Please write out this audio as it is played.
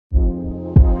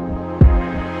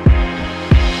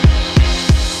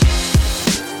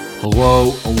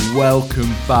Hello and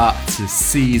welcome back to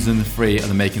season 3 of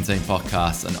the Make and Take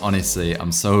podcast. And honestly,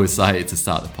 I'm so excited to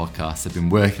start the podcast. I've been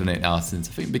working on it now since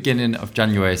I think the beginning of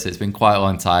January, so it's been quite a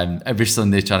long time. Every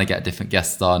Sunday trying to get a different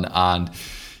guest on, and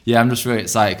yeah, I'm just really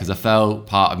excited because I felt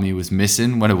part of me was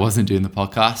missing when I wasn't doing the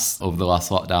podcast over the last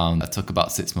lockdown. I took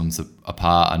about 6 months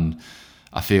apart, and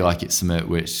I feel like it's something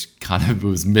which kind of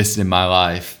was missing in my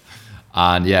life.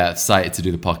 And yeah, excited to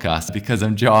do the podcast because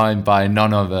I'm joined by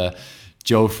none other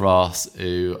Jo Frost,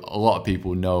 who a lot of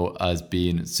people know as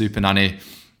being Super Nanny.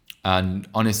 And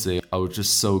honestly, I was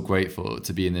just so grateful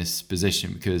to be in this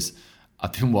position because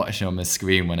I've been watching on my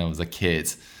screen when I was a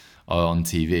kid or on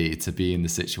TV to be in the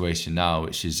situation now,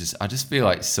 which is just, I just feel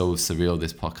like so surreal,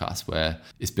 this podcast, where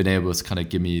it's been able to kind of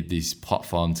give me these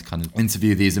platforms to kind of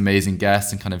interview these amazing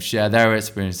guests and kind of share their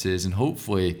experiences. And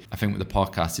hopefully, I think with the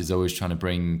podcast is always trying to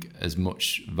bring as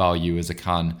much value as I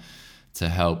can to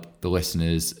help the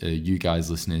listeners, you guys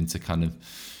listening, to kind of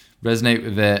resonate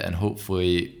with it and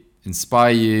hopefully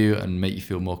inspire you and make you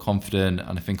feel more confident.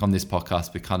 And I think on this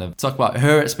podcast, we kind of talk about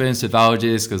her experience with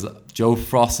allergies, because Jo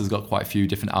Frost has got quite a few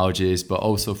different allergies, but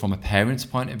also from a parent's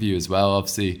point of view as well.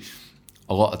 Obviously,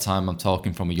 a lot of time I'm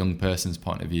talking from a young person's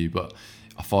point of view, but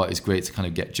I thought it was great to kind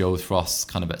of get Jo Frost's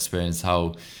kind of experience,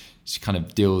 how she kind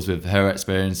of deals with her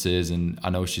experiences. And I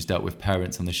know she's dealt with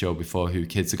parents on the show before who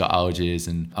kids have got allergies,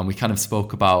 and we kind of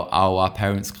spoke about how our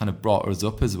parents kind of brought us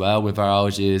up as well with our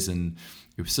allergies. And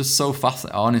it was just so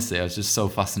fascinating. Honestly, it was just so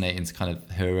fascinating to kind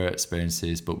of hear her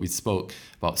experiences. But we spoke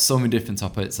about so many different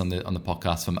topics on the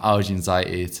podcast, from allergy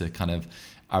anxiety to kind of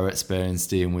our experience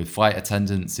dealing with flight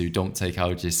attendants who don't take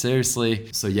allergies seriously.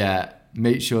 So yeah,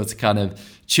 make sure to kind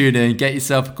of tune in, get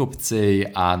yourself a cup of tea,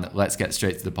 and let's get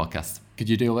straight to the podcast. Could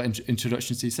you do an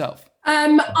introduction to yourself?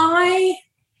 I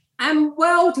am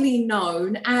worldly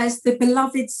known as the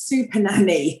beloved Super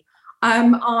Nanny.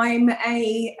 I'm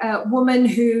a woman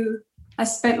who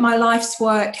has spent my life's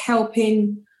work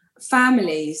helping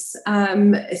families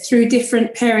through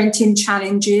different parenting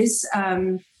challenges.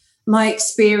 My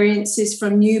experiences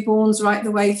from newborns right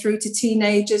the way through to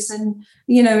teenagers, and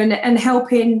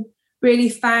helping really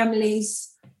families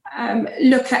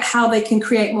look at how they can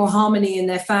create more harmony in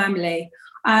their family.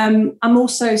 I'm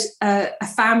also a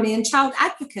family and child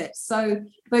advocate. So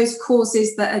those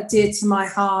causes that are dear to my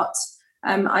heart,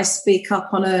 I speak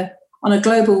up on a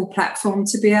global platform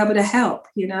to be able to help,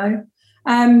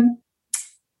 I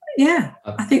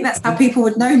think that's how people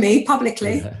would know me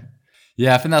publicly.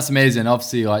 Yeah, I think that's amazing.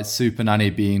 Obviously, like Super Nanny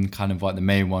being kind of like the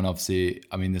main one, obviously,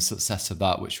 I mean, the success of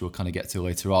that, which we'll kind of get to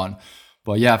later on.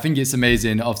 But yeah, I think it's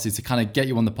amazing, obviously, to kind of get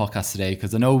you on the podcast today,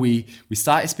 because I know we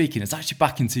started speaking, it's actually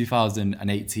back in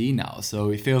 2018 now.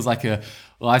 So it feels like a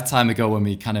lifetime ago when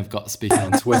we kind of got speaking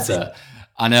on Twitter.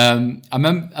 And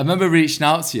I remember reaching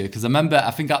out to you because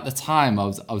I think at the time I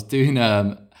was doing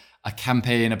a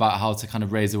campaign about how to kind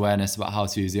of raise awareness about how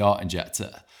to use the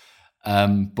auto-injector.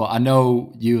 But I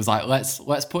know you was like,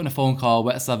 let's put in a phone call,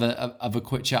 let's have a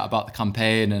quick chat about the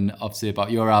campaign and obviously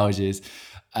about your allergies.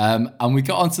 And we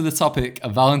got onto the topic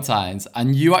of Valentine's,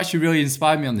 and you actually really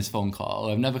inspired me on this phone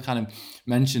call. I've never kind of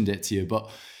mentioned it to you,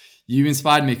 but you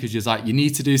inspired me because you're like, you need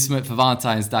to do something for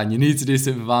Valentine's, Dan. You need to do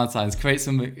something for Valentine's, create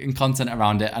some content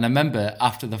around it. And I remember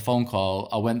after the phone call,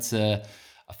 I went to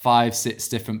 5-6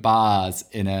 different bars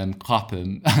in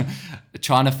Clapham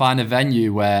trying to find a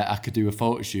venue where I could do a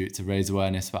photo shoot to raise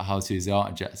awareness about how to use the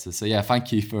auto-injector. So yeah,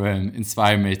 thank you for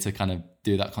inspiring me to kind of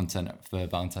do that content for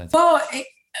Valentine's. Well,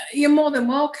 you're more than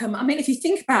welcome. I mean, if you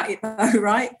think about it though,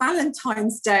 right?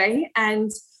 Valentine's Day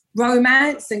and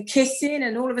romance and kissing,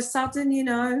 and all of a sudden,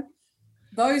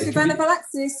 those with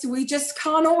anaphylaxis, we just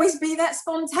can't always be that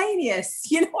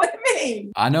spontaneous. You know what I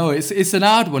mean? I know it's an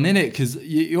hard one, isn't it? Because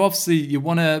you obviously you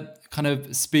want to kind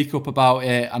of speak up about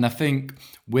it, and I think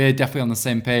we're definitely on the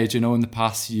same page. In the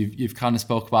past you've kind of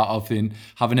spoke about often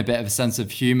having a bit of a sense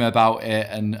of humour about it,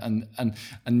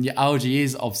 and your allergy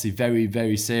is obviously very,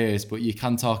 very serious, but you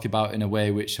can talk about it in a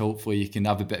way which hopefully you can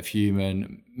have a bit of humour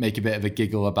and make a bit of a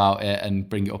giggle about it and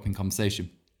bring it up in conversation.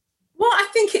 Well, I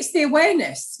think it's the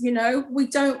awareness. We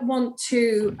don't want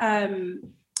to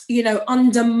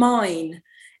undermine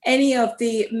any of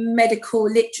the medical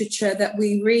literature that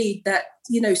we read that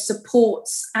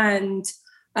supports and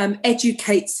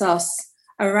educates us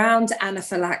around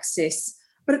anaphylaxis.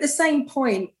 But at the same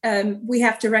point, we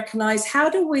have to recognize, how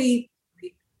do we,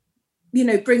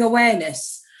 bring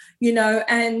awareness,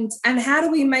 and how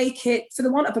do we make it, for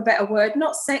the want of a better word,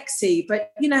 not sexy,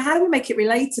 but, how do we make it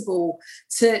relatable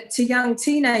to young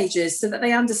teenagers so that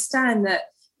they understand that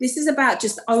this is about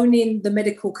just owning the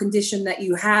medical condition that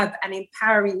you have and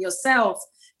empowering yourself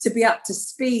to be up to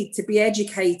speed, to be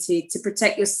educated, to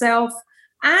protect yourself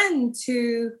and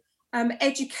to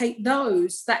educate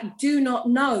those that do not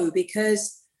know,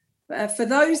 because for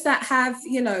those that have,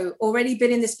 already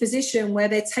been in this position where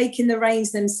they're taking the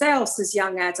reins themselves as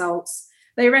young adults,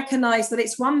 they recognize that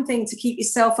it's one thing to keep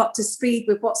yourself up to speed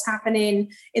with what's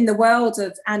happening in the world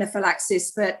of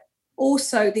anaphylaxis, but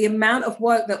also the amount of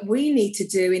work that we need to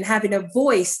do in having a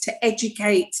voice to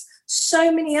educate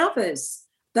so many others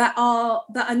that are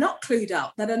not clued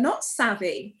up, that are not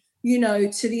savvy,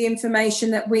 to the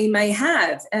information that we may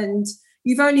have. And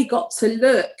you've only got to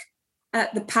look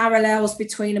at the parallels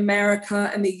between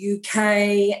America and the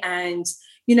UK, and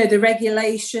the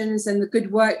regulations and the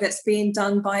good work that's being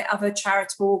done by other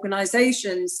charitable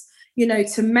organizations,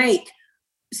 to make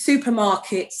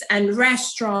supermarkets and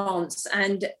restaurants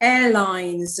and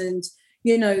airlines and,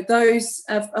 those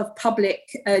of public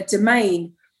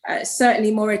domain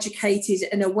certainly more educated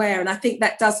and aware. And I think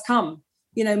that does come,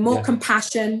 more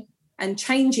compassion and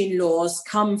changing laws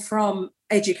come from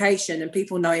education and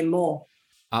people knowing more.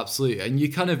 Absolutely. And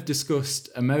you kind of discussed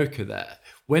America there.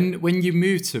 When you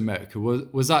moved to America,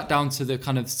 was that down to the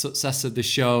kind of success of the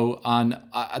show? And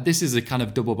this is a kind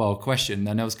of double-barrel question.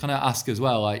 And I was kind of asked as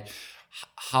well, like,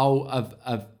 how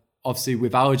have obviously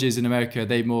with allergies in America, are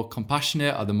they more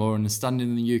compassionate? Are they more understanding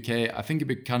in the UK? I think it'd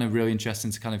be kind of really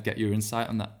interesting to kind of get your insight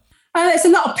on that. There's a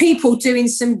lot of people doing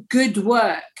some good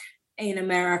work in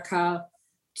America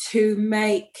to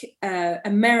make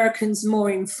Americans more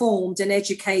informed and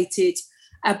educated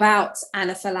about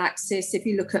anaphylaxis. If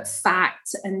you look at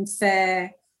FACT and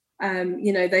FAIR,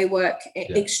 they work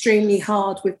extremely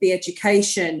hard with the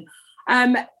education.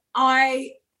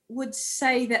 I would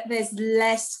say that there's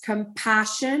less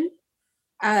compassion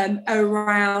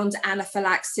around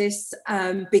anaphylaxis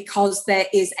because there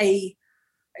is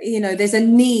there's a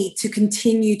need to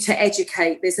continue to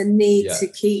educate. There's a need to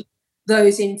keep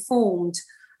those informed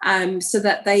so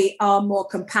that they are more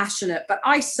compassionate. But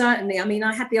I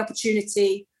had the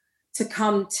opportunity to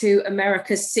come to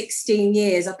America 16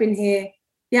 years. I've been here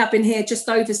just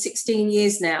over 16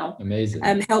 years now.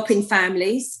 Amazing. Helping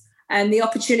families. And the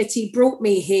opportunity brought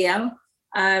me here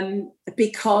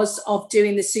because of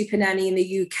doing the Super Nanny in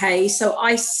the UK. So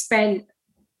I spent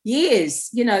years,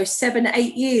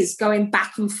 7-8 years going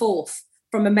back and forth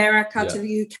from America to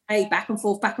the UK, back and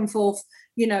forth,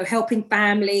 helping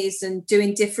families and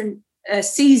doing different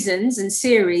seasons and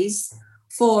series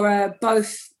for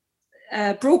both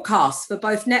broadcasts, for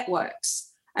both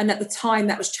networks. And at the time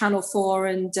that was Channel 4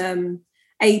 and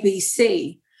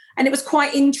ABC. And it was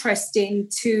quite interesting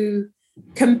to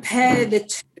compare the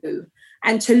two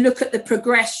and to look at the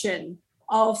progression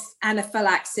of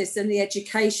anaphylaxis and the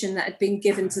education that had been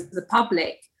given to the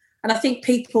public. And I think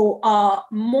people are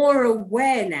more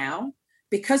aware now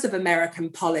because of American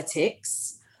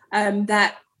politics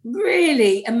that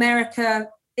really America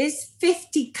is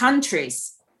 50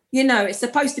 countries. It's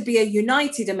supposed to be a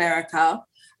united America,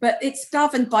 but it's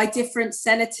governed by different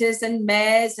senators and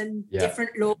mayors and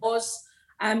different laws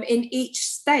in each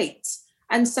state.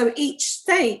 And so each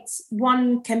state,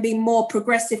 one can be more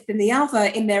progressive than the other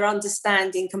in their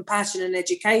understanding, compassion and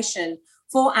education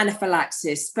for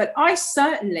anaphylaxis. But I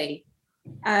certainly,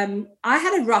 I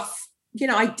had a rough,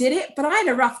 I did it, but I had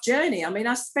a rough journey.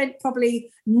 I spent probably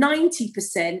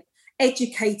 90%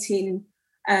 educating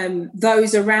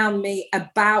those around me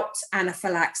about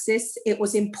anaphylaxis. It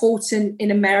was important in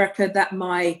America that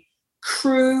my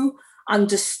crew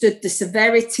understood the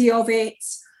severity of it.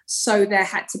 So there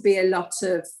had to be a lot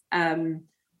of,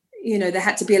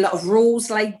 rules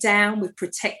laid down with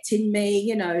protecting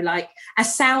me, like a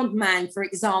sound man, for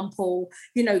example,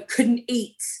 couldn't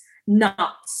eat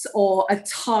nuts or a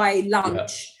Thai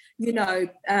lunch,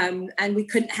 and we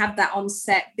couldn't have that on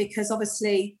set because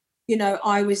obviously,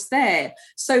 I was there.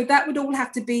 So that would all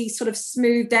have to be sort of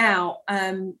smoothed out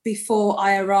before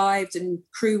I arrived, and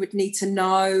crew would need to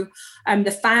know.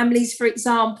 The families, for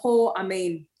example,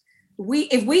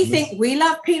 if we think we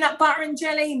love peanut butter and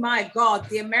jelly, my God,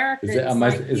 the Americans.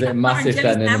 Is it massive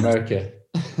then in America?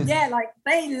 Yeah, like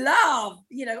they love,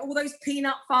 all those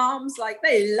peanut farms, like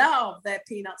they love their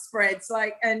peanut spreads.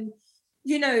 And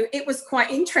it was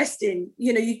quite interesting.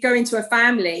 You'd go into a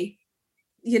family,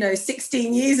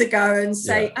 16 years ago and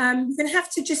say, you're going to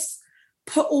have to just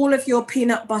put all of your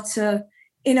peanut butter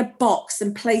in a box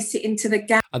and place it into the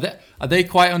gap. Are they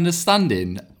quite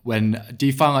understanding? Do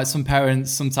you find like some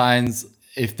parents sometimes,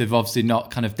 if they've obviously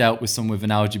not kind of dealt with someone with an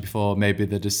allergy before, maybe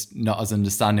they're just not as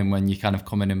understanding when you kind of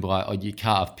come in and be like, oh, you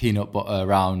can't have peanut butter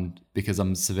around because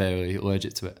I'm severely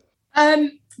allergic to it?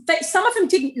 Some of them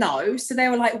didn't know, so they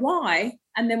were like, why?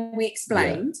 And then we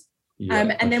explained.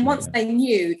 And then once they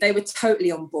knew, they were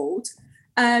totally on board.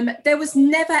 There was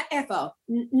never, ever,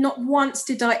 not once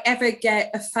did I ever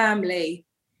get a family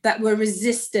that were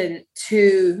resistant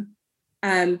to,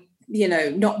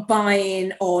 not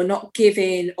buying or not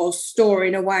giving or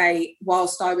storing away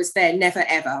whilst I was there. Never,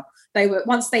 ever. They were,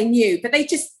 once they knew, but they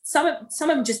just, some of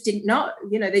them just didn't know,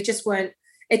 they just weren't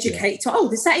educated. Yeah. Oh,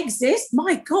 does that exist?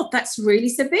 My God, that's really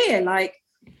severe. Like,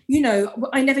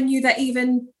 I never knew that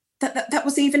even that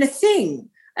was even a thing.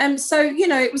 So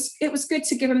it was good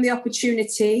to give them the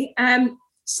opportunity.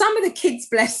 Some of the kids,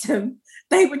 bless them,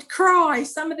 they would cry.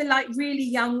 Some of the like really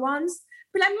young ones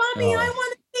be like, "Mummy, I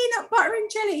want peanut butter and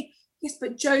jelly." Yes,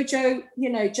 but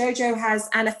Jojo has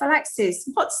anaphylaxis.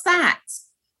 What's that?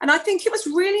 And I think it was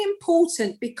really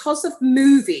important because of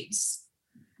movies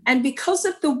and because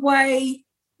of the way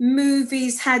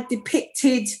movies had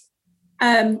depicted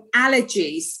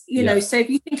allergies. So if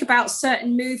you think about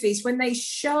certain movies, when they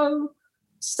show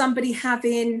somebody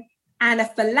having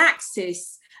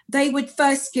anaphylaxis, they would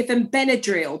first give them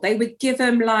Benadryl. They would give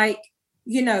them an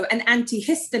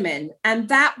antihistamine. And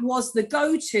that was the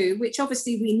go-to, which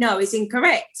obviously we know is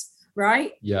incorrect,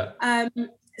 right? Yeah.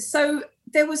 So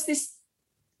there was this,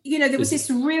 this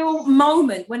real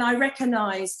moment when I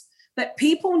recognized that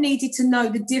people needed to know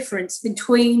the difference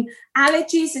between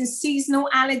allergies and seasonal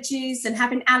allergies and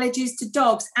having allergies to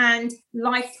dogs and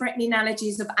life-threatening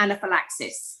allergies of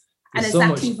anaphylaxis. And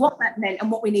exactly what that meant and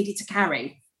what we needed to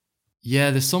carry.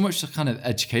 Yeah, there's so much kind of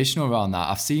educational around that.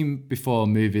 I've seen before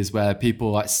movies where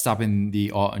people like stabbing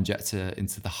the auto-injector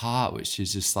into the heart, which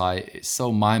is just like, it's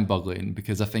so mind-boggling,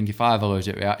 because I think if I have an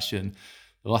allergic reaction,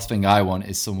 the last thing I want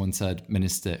is someone to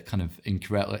administer it kind of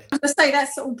incorrectly. I say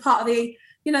that's all part of the,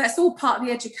 that's all part of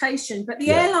the education. But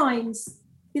the airlines,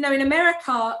 in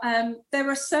America, there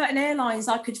were certain airlines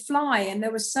I could fly and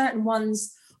there were certain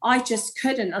ones I just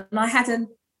couldn't. And I had an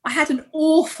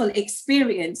awful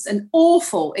experience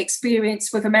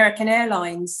with American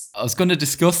Airlines. I was going to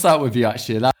discuss that with you,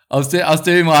 actually. I was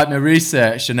doing like my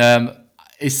research, and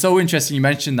it's so interesting you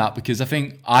mentioned that, because I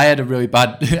think I had a really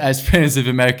bad experience with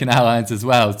American Airlines as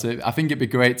well. So I think it'd be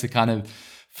great to kind of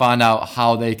find out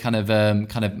how they kind of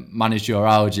manage your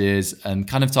allergies and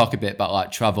kind of talk a bit about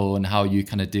like travel and how you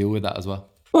kind of deal with that as well.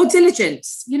 Well,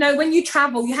 diligence. When you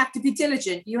travel, you have to be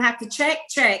diligent. You have to check,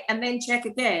 and then check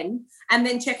again, and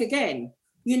then check again.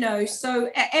 So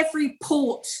at every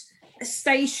port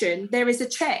station, there is a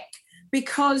check,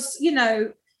 because,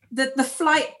 the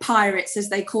flight pirates, as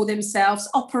they call themselves,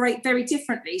 operate very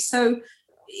differently. So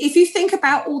if you think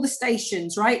about all the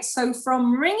stations, right? So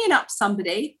from ringing up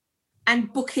somebody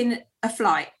and booking a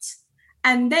flight,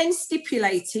 and then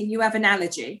stipulating you have an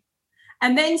allergy,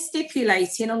 and then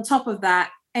stipulating on top of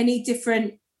that any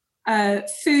different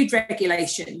food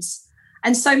regulations.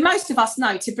 And so most of us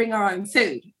know to bring our own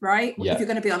food, right? Yeah. If you're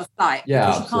going to be on a flight. Yeah,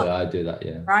 absolutely. I do that,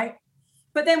 yeah. Right?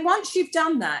 But then once you've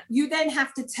done that, you then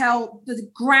have to tell the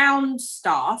ground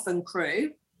staff and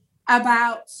crew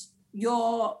about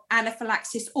your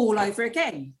anaphylaxis all over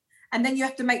again. And then you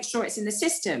have to make sure it's in the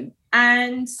system.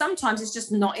 And sometimes it's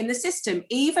just not in the system,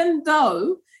 even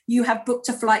though you have booked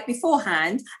a flight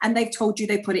beforehand and they've told you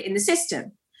they put it in the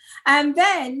system. And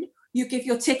then you give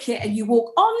your ticket and you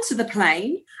walk onto the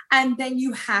plane, and then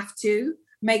you have to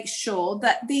make sure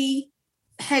that the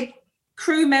head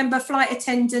crew member, flight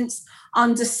attendants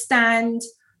understand,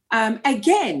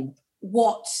 again,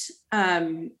 what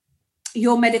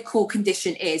your medical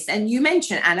condition is. And you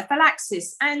mentioned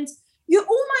anaphylaxis, and you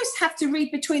almost have to read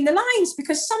between the lines,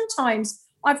 because sometimes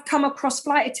I've come across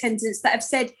flight attendants that have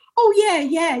said, "Oh,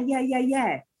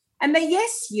 yeah. And they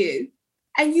yes you,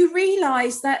 and you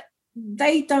realize that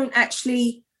they don't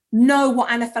actually know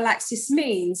what anaphylaxis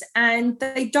means, and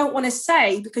they don't want to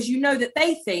say, because that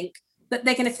they think that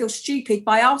they're going to feel stupid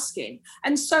by asking.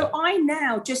 And so I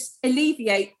now just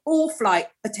alleviate all flight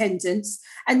attendants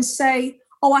and say,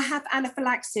 "Oh, I have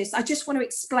anaphylaxis. I just want to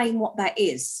explain what that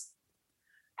is."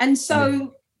 And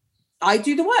so I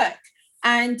do the work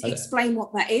and explain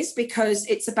what that is, because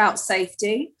it's about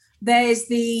safety. There's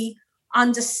the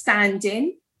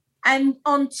understanding. And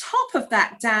on top of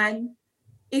that, Dan,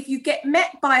 if you get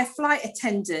met by a flight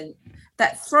attendant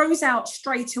that throws out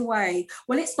straight away,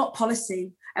 "Well, it's not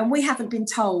policy and we haven't been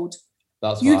told."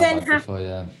 That's what I've had before,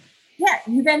 yeah. Yeah,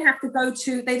 you then have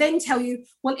to they then tell you,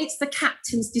 "Well, it's the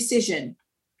captain's decision."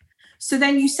 So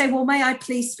then you say, "Well, may I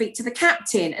please speak to the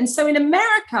captain?" And so in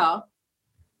America,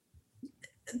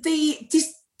 the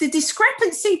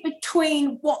discrepancy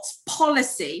between what's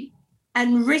policy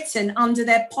and written under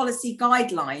their policy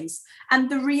guidelines and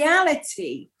the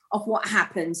reality of what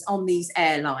happens on these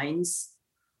airlines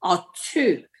are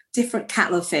two different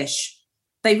kettle of fish.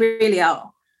 They really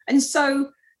are. And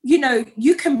so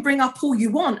you can bring up all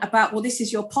you want about, well, this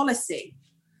is your policy.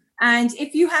 And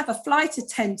if you have a flight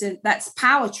attendant that's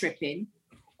power tripping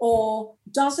or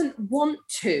doesn't want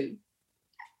to,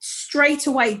 straight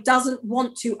away doesn't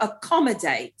want to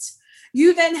accommodate,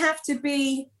 you then have to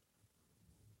be,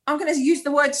 I'm going to use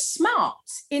the word smart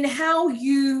in how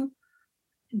you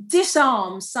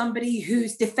disarm somebody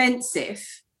who's defensive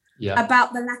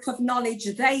about the lack of knowledge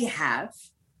they have,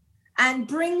 and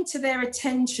bring to their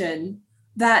attention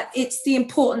that it's the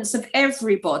importance of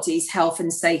everybody's health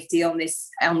and safety on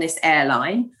this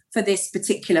airline for this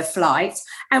particular flight,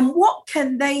 and what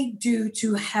can they do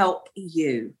to help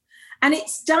you. And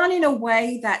it's done in a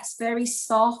way that's very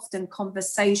soft and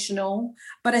conversational,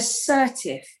 but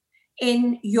assertive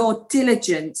in your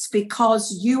diligence,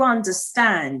 because you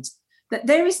understand that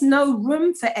there is no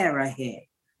room for error here.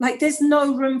 Like, there's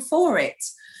no room for it.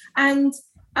 And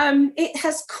it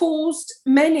has caused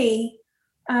many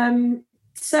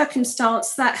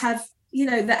circumstances that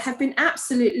have been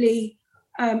absolutely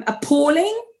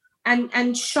appalling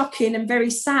and shocking and very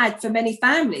sad for many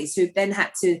families who've then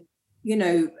had to,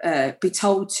 be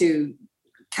told to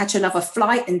catch another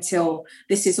flight until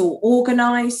this is all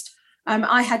organised.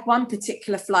 I had one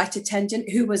particular flight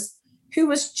attendant who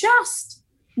was just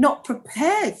not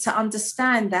prepared to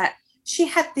understand that she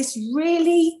had this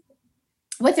really,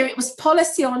 whether it was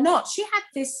policy or not, she had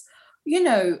this,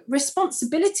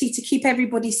 responsibility to keep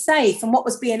everybody safe, and what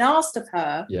was being asked of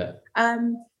her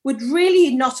would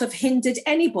really not have hindered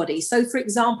anybody. So, for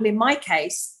example, in my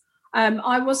case,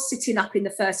 I was sitting up in the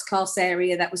first class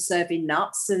area that was serving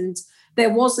nuts, and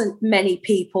there wasn't many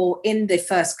people in the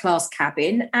first class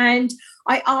cabin. And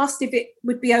I asked if it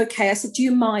would be okay. I said, do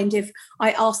you mind if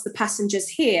I ask the passengers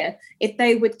here if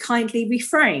they would kindly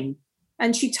refrain?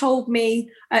 And she told me,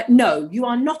 no, you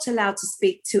are not allowed to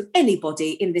speak to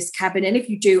anybody in this cabin. And if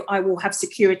you do, I will have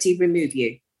security remove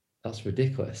you. That's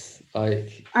ridiculous.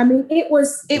 It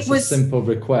was a simple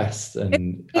request,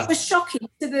 and it was shocking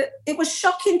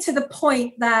to the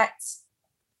point that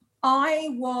I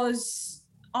was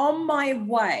on my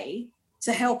way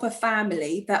to help a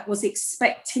family that was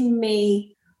expecting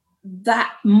me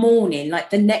that morning,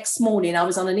 like the next morning. I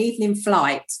was on an evening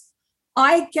flight.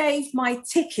 I gave my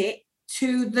ticket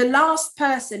to the last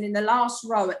person in the last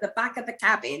row at the back of the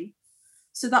cabin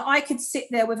so that I could sit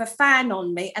there with a fan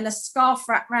on me and a scarf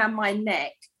wrapped around my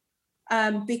neck,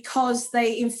 because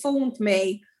they informed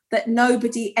me that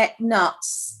nobody ate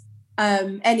nuts,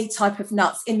 any type of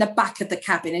nuts, in the back of the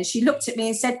cabin. And she looked at me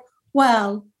and said,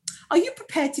 well, are you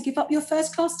prepared to give up your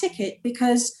first class ticket?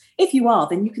 Because if you are,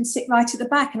 then you can sit right at the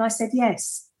back. And I said,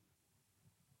 yes.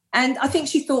 And I think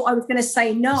she thought I was going to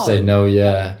say no. Say no,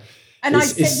 yeah. And I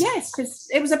said yes, because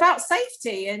it was about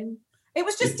safety, and it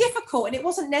was just difficult, and it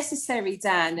wasn't necessary,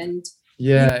 Dan. And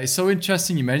it's so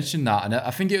interesting you mentioned that. And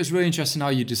I think it was really interesting how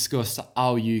you discussed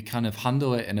how you kind of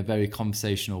handle it in a very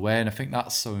conversational way. And I think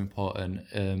that's so important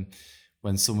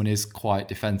when someone is quite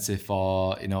defensive,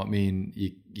 or,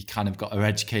 you kind of got to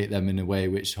educate them in a way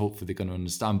which hopefully they're going to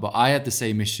understand. But I had the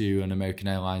same issue on American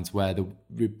Airlines where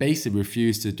they basically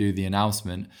refused to do the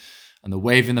announcement. And they're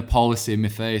waving the policy in my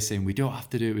face saying, we don't have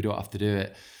to do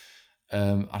it.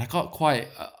 And I got quite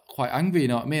angry, you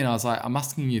know what I mean? I was like, I'm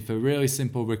asking you for a really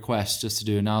simple request just to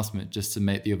do an announcement, just to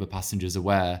make the other passengers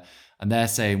aware. And they're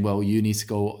saying, well, you need to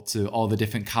go to all the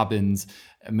different cabins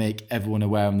and make everyone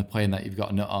aware on the plane that you've got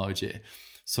a nut allergy.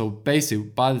 So basically,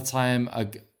 by the time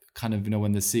I kind of,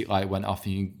 when the seat light went off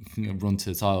and you can run to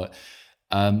the toilet,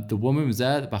 the woman was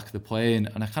there at the back of the plane,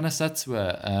 and I kind of said to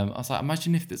her, I was like,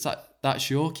 imagine if it's like,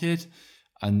 that's your kid,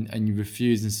 and you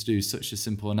refusing to do such a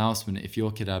simple announcement if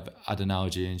your kid had an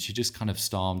allergy. And she just kind of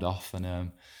stormed off,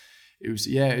 and it was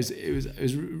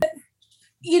the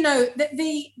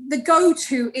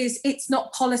go-to is, it's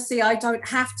not policy, I don't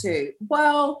have to.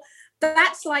 Well,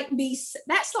 that's like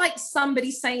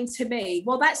somebody saying to me,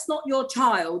 well, that's not your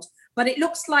child, but it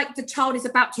looks like the child is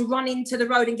about to run into the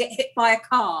road and get hit by a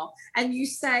car. And you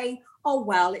say, oh,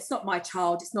 well, it's not my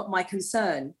child, it's not my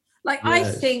concern. Like,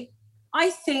 yes. I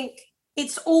think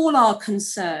it's all our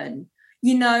concern,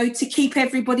 to keep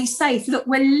everybody safe. Look,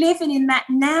 we're living in that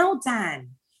now, Dan.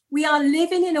 We are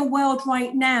living in a world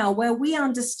right now where we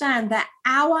understand that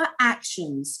our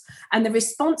actions and the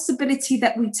responsibility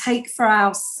that we take for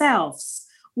ourselves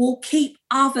will keep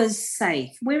others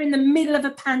safe. We're in the middle of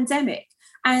a pandemic.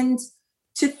 And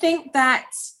to think that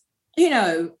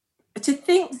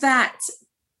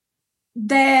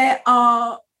there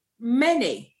are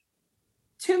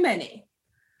too many,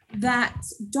 that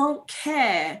don't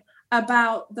care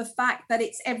about the fact that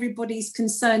it's everybody's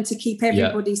concern to keep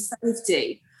everybody's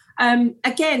safety.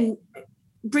 Again,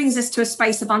 brings us to a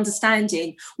space of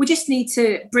understanding. We just need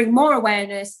to bring more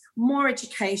awareness, more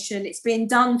education. It's being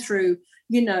done through,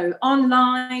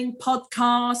 online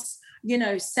podcasts,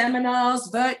 seminars,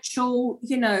 virtual,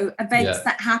 events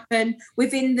that happen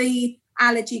within the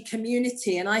allergy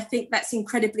community. And I think that's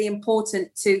incredibly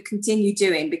important to continue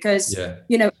doing because,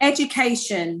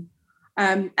 education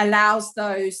allows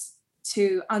those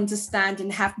to understand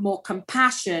and have more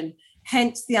compassion,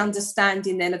 hence the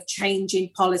understanding then of changing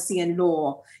policy and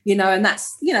law, and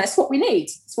that's, it's what we need.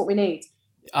 It's what we need.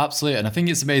 Absolutely. And I think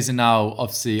it's amazing now.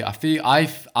 Obviously, I feel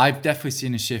I've definitely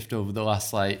seen a shift over the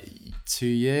last 2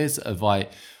 years of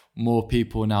more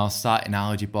people now starting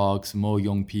allergy blogs, more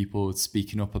young people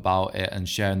speaking up about it and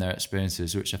sharing their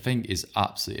experiences, which I think is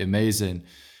absolutely amazing,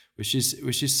 which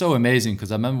is so amazing.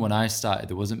 Because I remember when I started,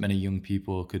 there wasn't many young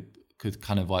people could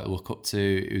kind of look up to.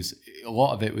 It was, a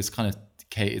lot of it was kind of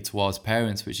catered towards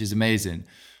parents, which is amazing.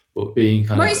 But being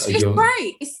kind of it's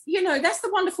great. It's, that's the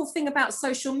wonderful thing about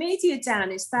social media,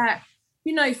 Dan, is that,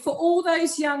 for all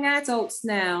those young adults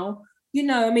now,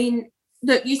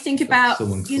 look, you think about,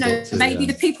 maybe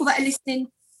the people that are listening,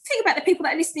 think about the people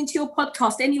that are listening to your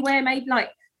podcast anywhere, maybe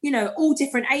all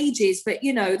different ages, but,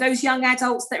 those young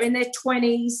adults that are in their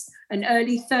 20s and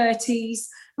early 30s,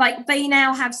 they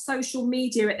now have social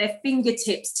media at their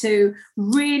fingertips to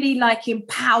really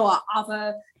empower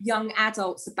other young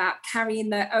adults about carrying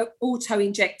their auto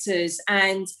injectors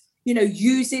and,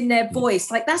 using their voice.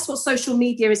 That's what social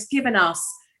media has given us,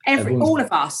 all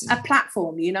of us, a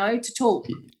platform, to talk.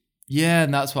 Yeah,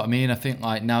 and that's what I mean. I think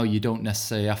now you don't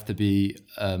necessarily have to be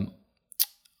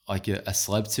a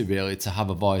celebrity really to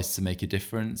have a voice to make a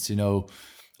difference.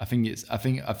 I think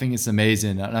it's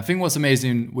amazing, and I think what's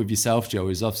amazing with yourself, Joe,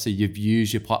 is obviously you've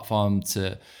used your platform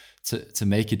to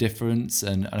make a difference,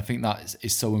 and I think that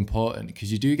is so important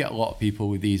because you do get a lot of people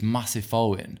with these massive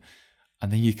following,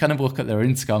 and then you kind of look at their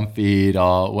Instagram feed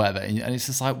or whatever, and it's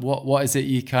just what is it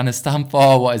you kind of stand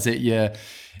for? What is it you?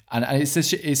 And it's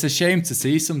a shame to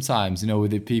see sometimes,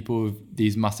 with the people with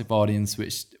these massive audience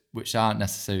which aren't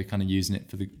necessarily kind of using it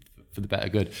for the better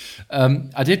good.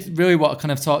 I did really want to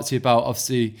kind of talk to you about,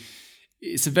 obviously,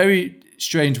 it's a very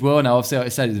strange world now. Obviously, like I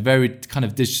said, it's a very kind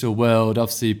of digital world.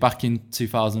 Obviously, back in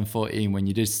 2014, when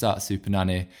you did start Super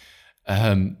Nanny,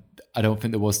 I don't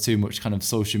think there was too much kind of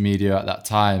social media at that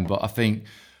time, but I think...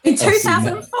 In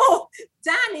 2004,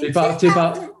 Danny,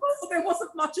 2004, there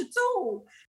wasn't much at all.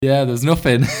 Yeah, there's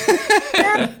nothing.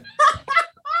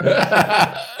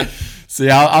 See,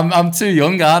 I'm too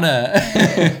young, aren't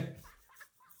I?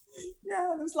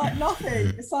 Yeah, there's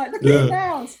nothing. It's look at it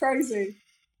now. It's crazy.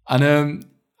 And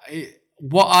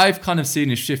what I've kind of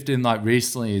seen is shifting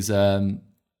recently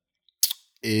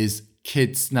is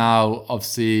kids now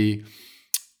obviously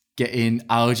getting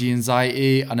allergy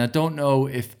anxiety, and I don't know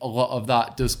if a lot of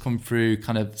that does come through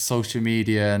kind of social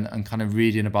media and kind of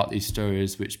reading about these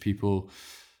stories which people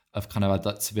have kind of had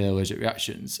that severe allergic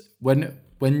reactions. When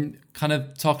kind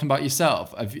of talking about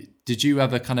yourself, did you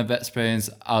ever kind of experience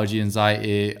allergy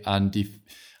anxiety, and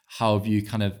how have you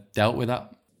kind of dealt with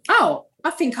that? Oh, I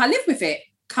think I live with it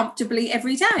comfortably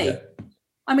every day. Yeah.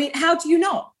 I mean, how do you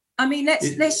not? I mean,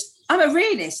 I'm a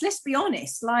realist. Let's be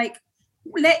honest.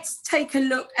 Let's take a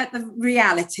look at the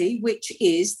reality, which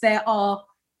is there are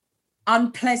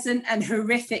unpleasant and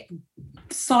horrific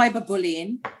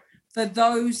cyberbullying for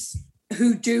those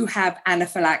who do have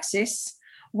anaphylaxis.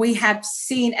 We have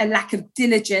seen a lack of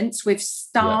diligence with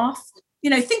staff.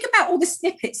 Think about all the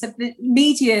snippets of the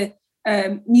media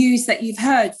news that you've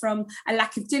heard from a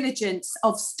lack of diligence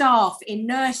of staff in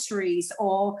nurseries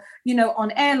or,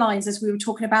 on airlines, as we were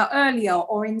talking about earlier,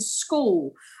 or in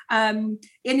school. And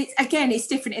it's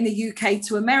different in the UK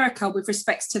to America with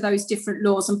respects to those different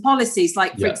laws and policies. For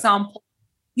example,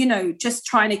 just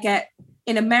trying to get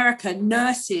in America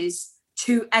nurses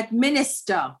to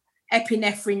administer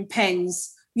epinephrine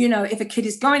pens, if a kid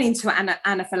is going into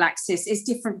anaphylaxis, is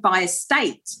different by a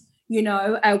state,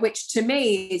 which to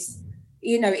me is,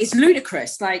 is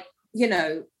ludicrous.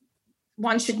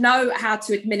 One should know how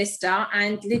to administer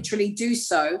and literally do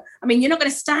so. I mean, you're not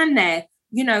going to stand there,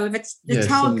 if it's the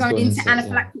child going into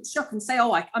anaphylactic shock and say,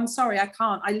 I'm sorry,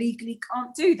 I legally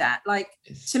can't do that.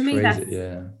 It's to me, crazy,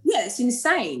 it's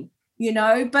insane,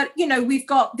 but, we've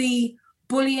got the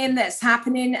bullying that's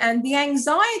happening and the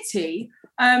anxiety,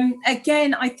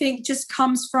 again, I think just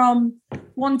comes from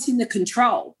wanting the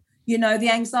control. The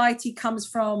anxiety comes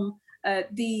from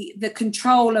the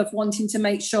control of wanting to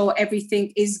make sure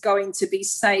everything is going to be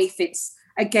safe. It's,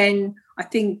 again, I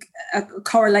think a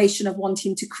correlation of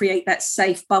wanting to create that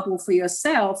safe bubble for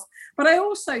yourself. But I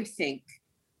also think,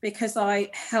 because I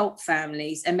help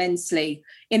families immensely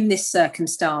in this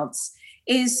circumstance,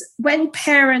 is when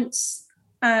parents,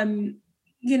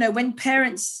 when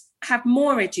parents have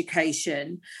more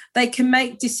education, they can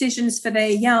make decisions for their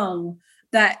young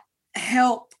that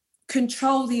help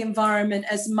control the environment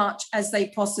as much as they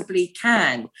possibly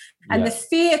can. And the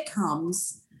fear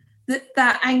comes,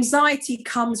 that anxiety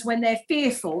comes when they're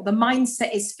fearful. The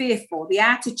mindset is fearful, the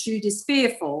attitude is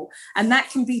fearful, and that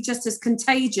can be just as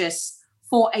contagious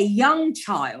for a young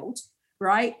child,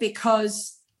 right?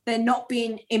 Because they're not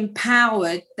being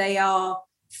empowered. They are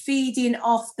feeding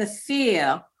off the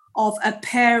fear of a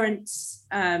parent's,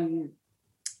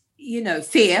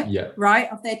 fear, right,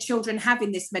 of their children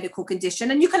having this medical condition.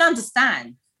 And you can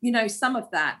understand, some of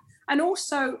that. And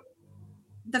also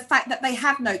the fact that they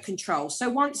have no control. So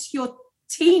once your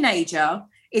teenager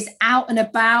is out and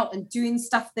about and doing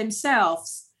stuff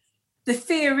themselves, the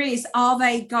fear is, are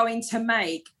they going to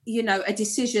make, a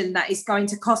decision that is going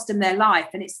to cost them their life?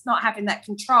 And it's not having that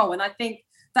control. And I think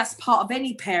that's part of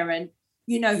any parent,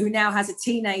 who now has a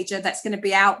teenager that's going to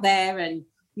be out there and,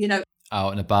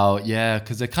 out and about. Yeah.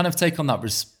 Cause they kind of take on that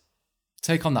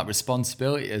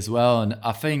responsibility as well. And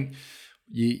I think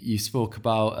you spoke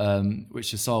about,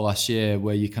 which I saw last year,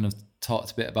 where you kind of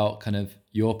talked a bit about kind of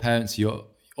your parents, your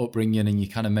upbringing, and you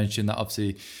kind of mentioned that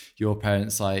obviously your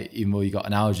parents, like, even though you got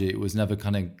an allergy, it was never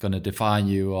kind of going to define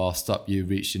you or stop you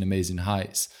reaching amazing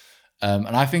heights. And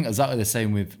I think exactly the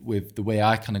same with the way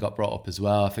I kind of got brought up as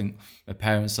well. I think my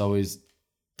parents always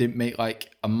didn't make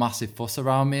like a massive fuss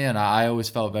around me, and I always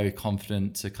felt very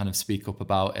confident to kind of speak up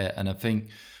about it. And I think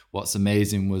what's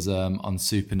amazing was on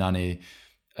Super Nanny,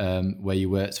 where you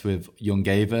worked with young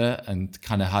Ava and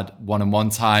kind of had one-on-one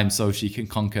time so she can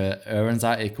conquer her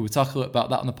anxiety. Could we talk a little about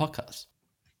that on the podcast?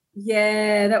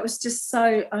 Yeah, that was just so,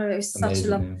 it was such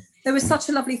there was such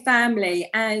a lovely family.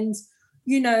 And,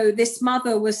 this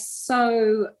mother was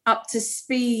so up to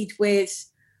speed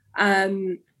with,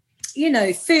 food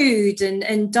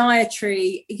and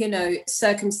dietary,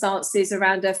 circumstances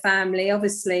around her family,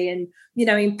 obviously, and,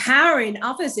 empowering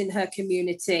others in her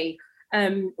community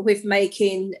with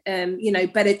making,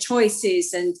 better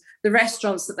choices and the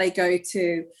restaurants that they go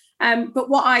to. But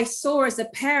what I saw as a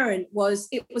parent was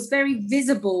it was very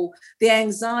visible, the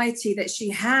anxiety that she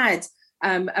had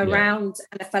around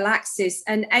anaphylaxis.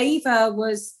 And Ava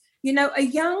was, a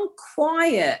young,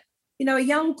 quiet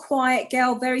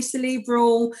girl, very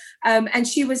cerebral. And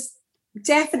she was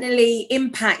definitely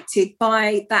impacted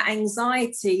by that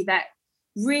anxiety that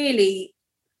really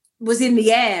was in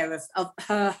the air of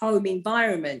her home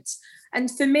environment.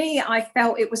 And for me, I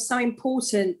felt it was so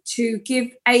important to give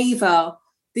Ava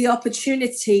the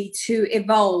opportunity to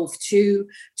evolve, to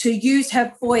use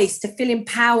her voice, to feel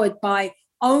empowered by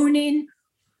owning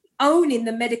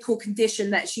the medical condition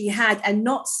that she had, and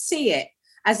not see it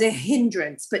as a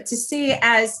hindrance, but to see it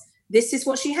as, this is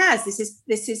what she has.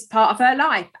 This is part of her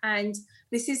life. And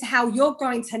this is how you're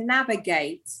going to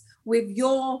navigate with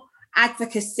your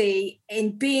advocacy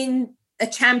in being a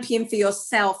champion for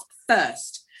yourself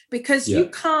first, because you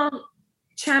can't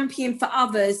champion for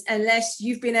others unless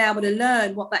you've been able to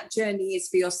learn what that journey is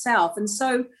for yourself. And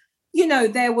so,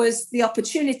 there was the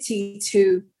opportunity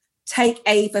to take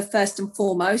Ava first and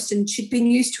foremost, and she'd been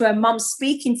used to her mum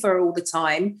speaking for her all the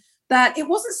time, that it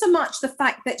wasn't so much the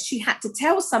fact that she had to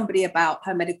tell somebody about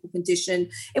her medical condition.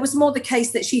 It was more the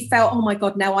case that she felt, oh my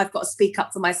God, now I've got to speak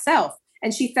up for myself.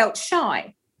 And she felt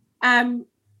shy. And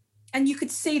you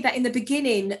could see that in the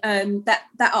beginning, that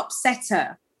upset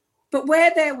her. But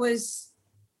where there was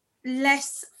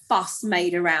less fuss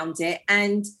made around it,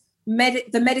 and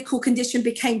the medical condition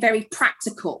became very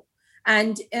practical,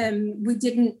 and we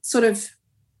didn't sort of,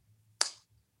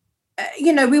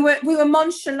 we were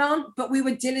nonchalant, but we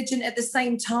were diligent at the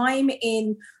same time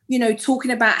in,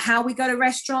 talking about how we go to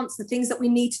restaurants, the things that we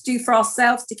need to do for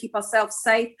ourselves to keep ourselves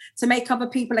safe, to make other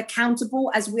people accountable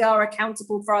as we are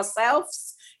accountable for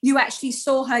ourselves. You actually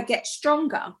saw her get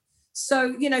stronger.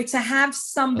 So, to have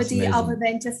somebody other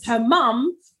than just her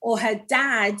mum or her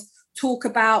dad talk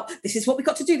about, this is what we've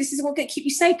got to do, this is what's going to keep you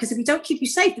safe, because if we don't keep you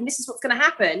safe, then this is what's going to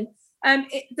happen.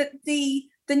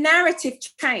 The narrative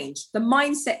changed, the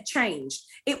mindset changed.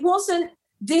 It wasn't,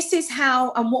 this is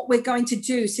how and what we're going to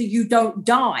do so you don't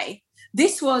die.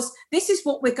 This is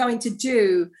what we're going to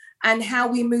do and how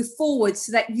we move forward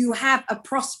so that you have a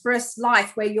prosperous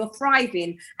life where you're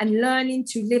thriving and learning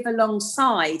to live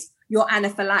alongside your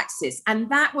anaphylaxis.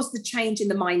 And that was the change in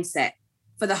the mindset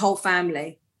for the whole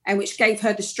family, and which gave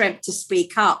her the strength to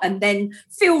speak up and then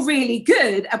feel really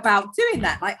good about doing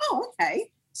that. Like, oh,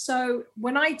 okay. So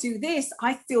when I do this,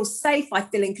 I feel safe, I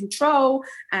feel in control.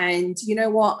 And you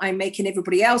know what? I'm making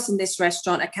everybody else in this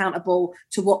restaurant accountable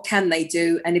to what can they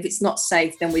do. And if it's not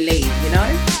safe, then we leave, you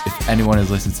know? If anyone has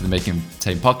listened to the Making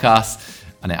Tame podcast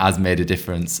and it has made a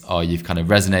difference, or you've kind of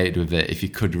resonated with it, if you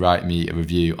could write me a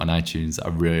review on iTunes, I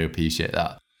really appreciate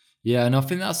that. Yeah, and I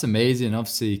think that's amazing.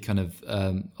 Obviously, kind of,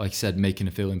 like you said, making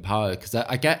her feel empowered, because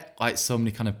I get like so many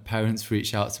kind of parents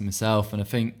reach out to myself, and I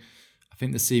think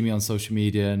they see me on social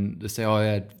media and they say, oh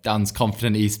yeah, Dan's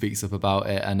confident, he speaks up about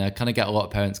it. And I kind of get a lot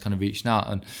of parents kind of reaching out.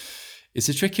 And it's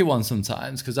a tricky one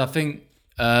sometimes, because I think...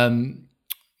 but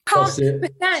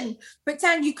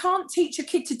Dan, you can't teach a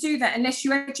kid to do that unless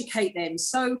you educate them.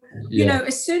 So, you know,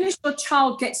 as soon as your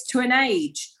child gets to an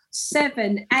age,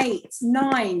 7, 8,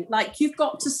 9, like you've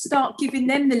got to start giving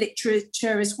them the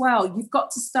literature as well. You've got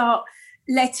to start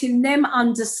letting them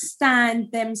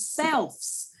understand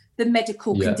themselves the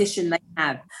medical condition they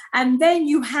have. And then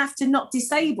you have to not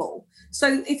disable.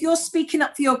 So if you're speaking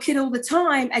up for your kid all the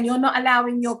time and you're not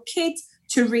allowing your kid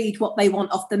to read what they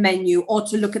want off the menu, or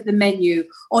to look at the menu,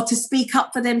 or to speak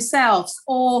up for themselves,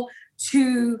 or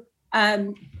to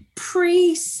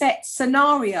preset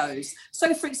scenarios.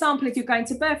 So for example, if you're going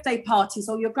to birthday parties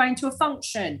or you're going to a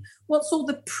function, what's all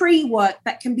the pre-work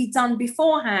that can be done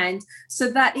beforehand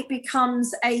so that it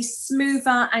becomes a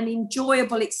smoother and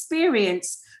enjoyable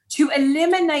experience, to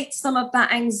eliminate some of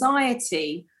that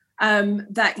anxiety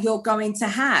that you're going to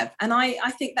have. And I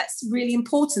think that's really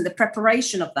important, the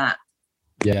preparation of that.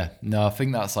 Yeah, no, I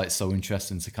think that's like so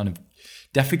interesting to kind of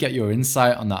definitely get your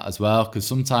insight on that as well, because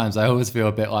sometimes I always feel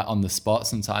a bit like on the spot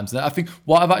sometimes. I think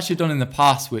what I've actually done in the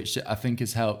past, which I think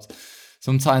has helped,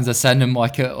 sometimes I send them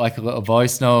like a little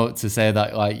voice note to say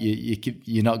that like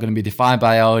you're not going to be defined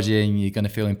by allergy, and you're going to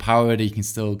feel empowered. You can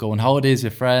still go on holidays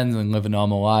with friends and live a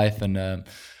normal life. And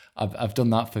I've done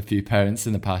that for a few parents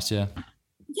in the past year.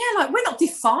 Yeah, like we're not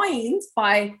defined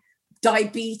by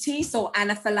diabetes or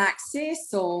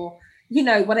anaphylaxis or, you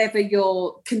know, whatever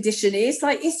your condition is.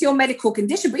 Like, it's your medical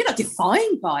condition, but you're not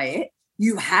defined by it.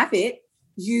 You have it.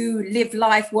 You live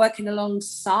life working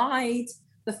alongside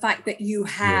the fact that you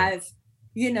have,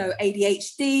 you know,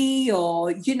 ADHD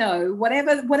or, you know,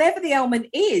 whatever the ailment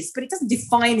is, but it doesn't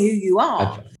define who you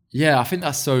are. Yeah, I think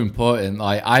that's so important.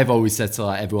 Like I've always said to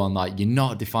like everyone, like, you're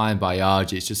not defined by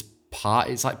allergy. It's just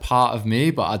it's like part of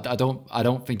me, but I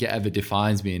don't think it ever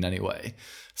defines me in any way.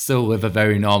 Still live a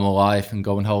very normal life and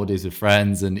go on holidays with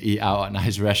friends and eat out at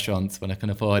nice restaurants when I can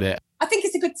afford it. I think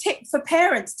it's a good tip for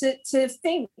parents to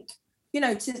think, you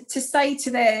know, to say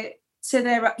to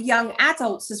their young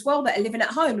adults as well that are living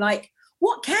at home, like,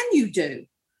 what can you do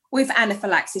with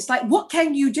anaphylaxis? Like, what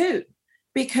can you do?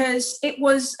 Because it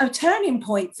was a turning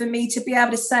point for me to be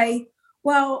able to say,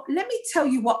 well, let me tell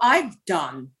you what I've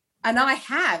done. And I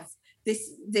have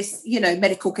this, you know,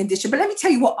 medical condition, but let me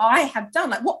tell you what I have done.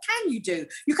 Like, what can you do?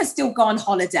 You can still go on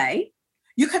holiday.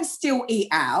 You can still eat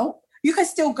out. You can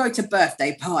still go to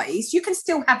birthday parties. You can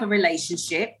still have a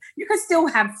relationship. You can still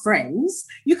have friends.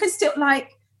 You can still,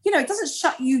 like, you know, it doesn't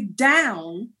shut you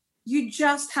down. You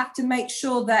just have to make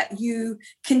sure that you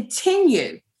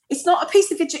continue. It's not a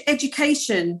piece of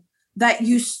education that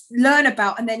you learn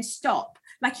about and then stop.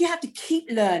 Like, you have to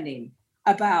keep learning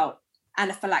about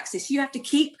anaphylaxis. You have to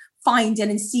keep finding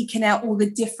and seeking out all the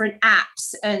different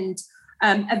apps and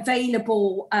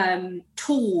available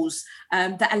tools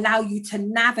that allow you to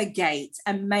navigate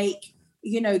and make,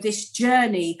 you know, this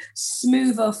journey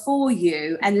smoother for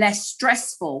you and less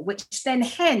stressful, which then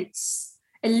hence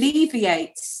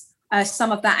alleviates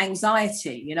some of that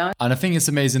anxiety, you know. And I think it's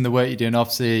amazing the work you're doing.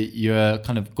 Obviously, you're a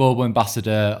kind of global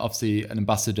ambassador, obviously an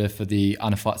ambassador for the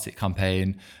Anaphylaxis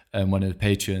campaign and one of the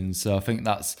patrons. So I think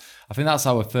that's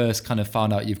how I first kind of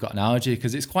found out you've got an allergy,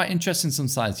 because it's quite interesting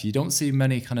sometimes. You don't see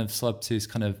many kind of celebrities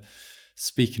kind of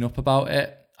speaking up about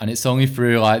it, and it's only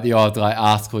through like the odd like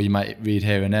article you might read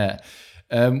here and there.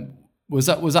 Was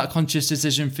that a conscious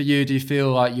decision for you? Do you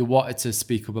feel like you wanted to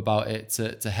speak up about it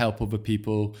to help other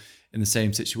people in the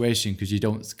same situation, because you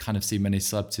don't kind of see many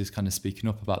celebrities kind of speaking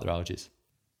up about their allergies?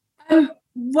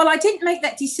 Well, I didn't make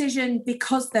that decision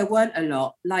because there weren't a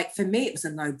lot. Like, for me, it was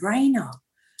a no-brainer.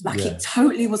 Like, it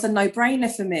totally was a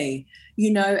no-brainer for me,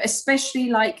 you know, especially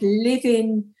like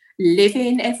living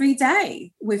every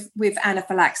day with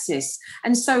anaphylaxis.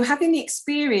 And so having the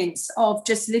experience of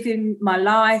just living my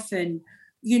life and,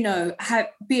 you know,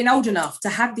 being old enough to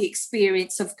have the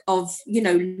experience of, you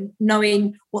know,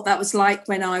 knowing what that was like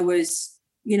when I was,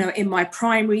 you know, in my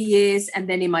primary years and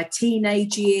then in my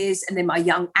teenage years and then my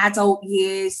young adult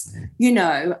years, you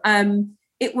know,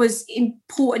 it was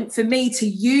important for me to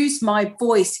use my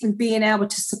voice in being able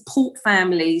to support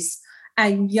families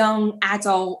and young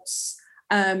adults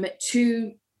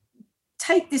to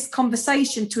take this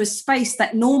conversation to a space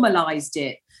that normalized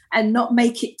it and not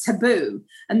make it taboo.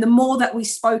 And the more that we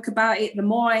spoke about it, the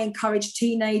more I encouraged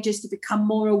teenagers to become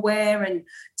more aware and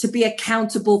to be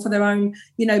accountable for their own,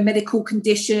 medical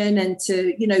condition, and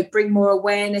to, bring more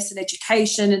awareness and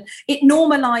education. And it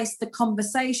normalized the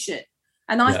conversation.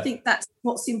 And I think that's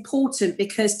what's important,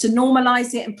 because to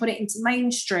normalize it and put it into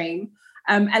mainstream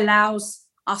allows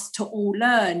us to all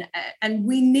learn. And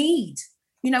we need,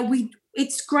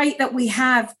 it's great that we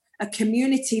have a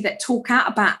community that talk out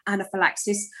about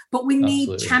anaphylaxis, but we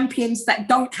need champions that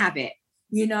don't have it,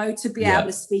 to be able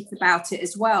to speak about it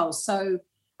as well. So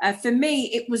for me,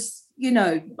 it was,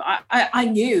 I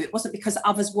knew it wasn't because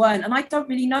others weren't. And I don't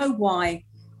really know why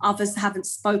others haven't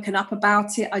spoken up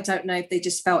about it. I don't know if they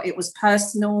just felt it was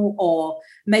personal, or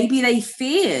maybe they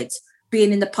feared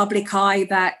being in the public eye,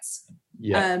 that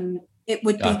it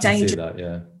would be dangerous.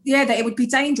 That it would be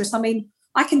dangerous. I mean,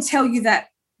 I can tell you that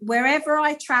wherever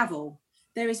I travel,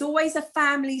 there is always a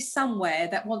family somewhere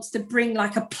that wants to bring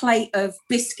like a plate of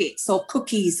biscuits or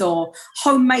cookies or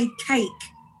homemade cake,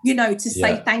 to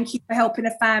say thank you for helping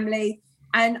a family.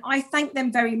 And I thank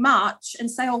them very much and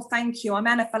say, oh, thank you. I'm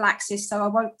anaphylaxis, so I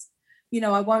won't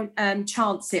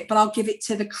chance it, but I'll give it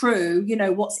to the crew,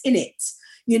 what's in it,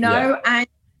 and,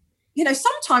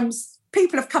 sometimes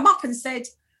people have come up and said,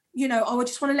 I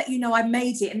just want to let you know I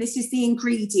made it and this is the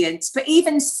ingredients. But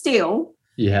even still,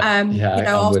 I'm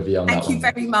with you on thank you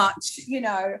very much,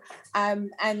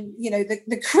 and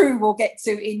the crew will get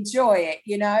to enjoy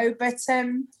it, but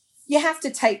you have to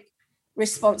take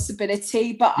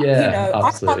responsibility. But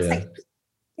I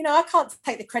can't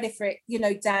take the credit for it,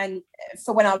 Dan,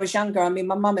 for when I was younger. I mean,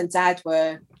 my mum and dad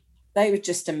were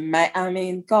just amazing. I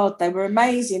mean, God, they were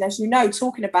amazing. As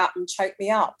talking about them choked me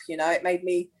up. It made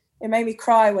me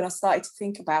cry when I started to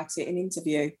think about it in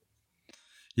interview.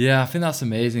 Yeah, I think that's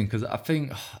amazing, because I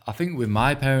think with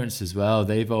my parents as well,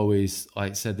 they've always,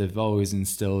 like I said, they've always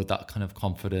instilled that kind of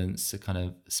confidence to kind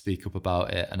of speak up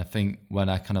about it. And I think when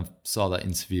I kind of saw that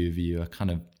interview with you, I kind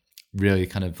of really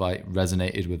kind of like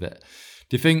resonated with it.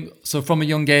 Do you think, so from a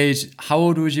young age, how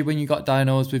old was you when you got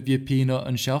diagnosed with your peanut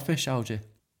and shellfish allergy?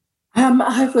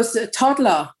 I was a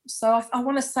toddler. So I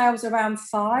want to say I was around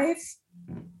 5.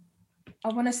 I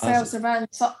want to say I was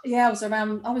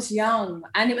young,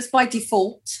 and it was by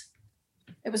default.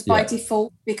 It was by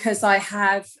default because I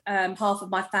have half of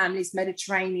my family's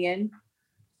Mediterranean.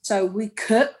 So we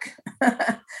cook,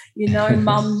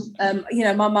 mum,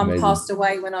 my mum passed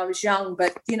away when I was young,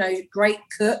 but, great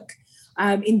cook,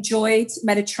 enjoyed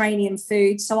Mediterranean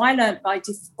food. So I learned by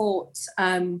default,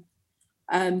 by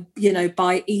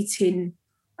eating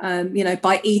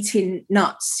by eating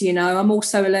nuts. I'm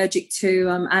also allergic to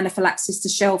anaphylaxis to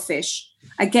shellfish,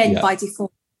 again, by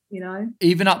default,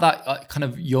 Even at that kind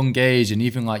of young age, and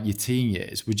even like your teen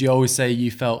years, would you always say you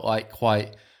felt like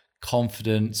quite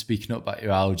confident speaking up about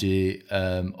your allergy,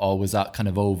 or was that kind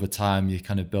of over time you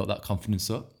kind of built that confidence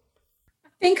up? I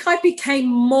think I became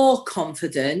more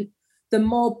confident the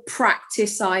more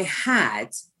practice I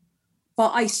had,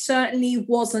 but I certainly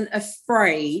wasn't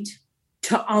afraid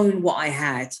to own what I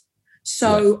had.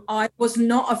 So I was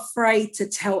not afraid to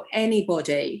tell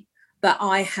anybody that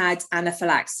I had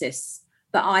anaphylaxis,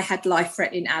 that I had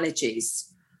life-threatening allergies.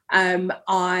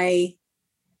 I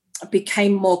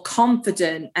became more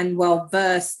confident and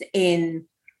well-versed in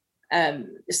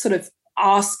sort of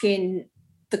asking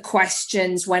the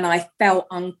questions when I felt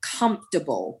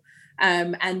uncomfortable,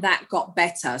 and that got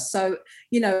better. So,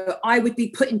 I would be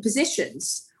put in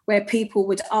positions where people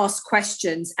would ask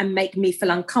questions and make me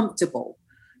feel uncomfortable,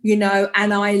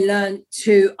 and I learned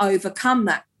to overcome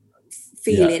that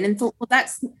feeling and thought, well,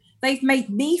 they've made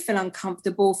me feel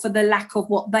uncomfortable for the lack of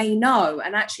what they know.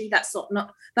 And actually that's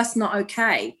not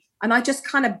okay. And I just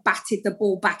kind of batted the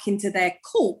ball back into their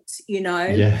court, and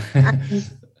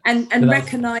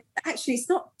recognized that actually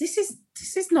this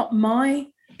is not my,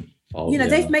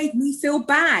 they've made me feel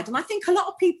bad. And I think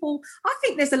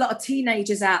there's a lot of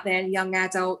teenagers out there and young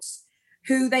adults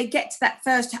who they get to that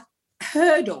first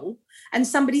hurdle and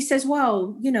somebody says,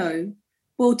 well,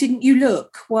 didn't you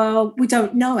look? Well, we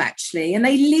don't know actually. And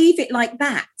they leave it like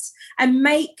that and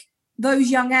make those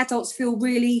young adults feel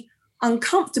really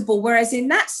uncomfortable. Whereas in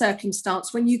that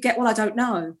circumstance, when you get, well, I don't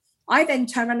know, I then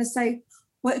turn around and say,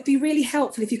 well, it'd be really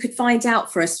helpful if you could find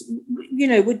out for us,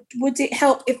 would it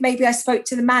help if maybe I spoke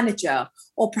to the manager,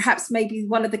 or perhaps maybe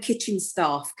one of the kitchen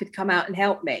staff could come out and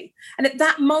help me? And at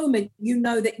that moment,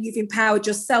 that you've empowered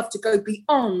yourself to go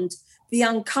beyond the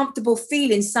uncomfortable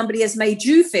feeling somebody has made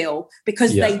you feel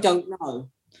because they don't know.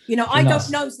 I don't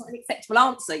know is not an acceptable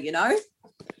answer,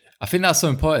 I think that's so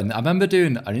important. I remember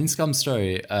doing an Instagram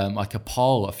story, like a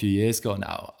poll a few years ago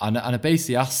now, and I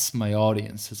basically asked my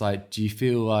audience, was like, do you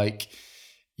feel like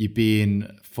you're being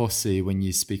fussy when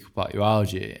you speak about your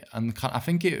allergy? And I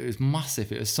think it was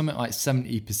massive. It was something like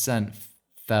 70%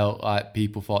 felt like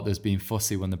people thought they was being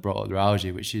fussy when they brought up their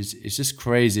allergy, which is, it's just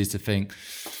crazy to think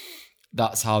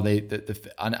that's how and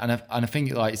I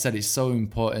think, like you said, it's so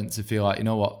important to feel like, you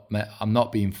know what, mate, I'm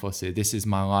not being fussy. This is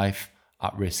my life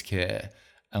at risk here.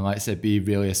 And like I said, be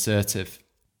really assertive.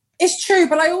 It's true,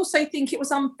 but I also think it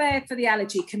was unfair for the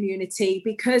allergy community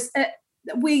because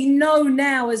we know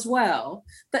now as well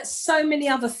that so many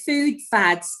other food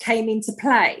fads came into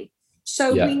play.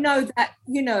 So we know that,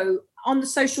 you know, on the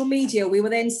social media, we were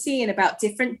then seeing about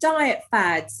different diet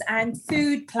fads and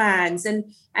food plans and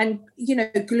you know,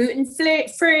 gluten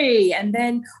free, and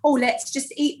then, oh, let's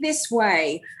just eat this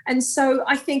way. And so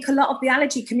I think a lot of the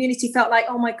allergy community felt like,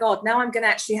 oh my God, now I'm going to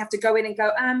actually have to go in and go,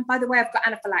 by the way, I've got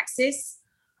anaphylaxis.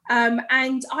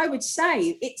 And I would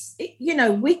say you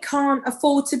know, we can't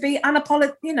afford to be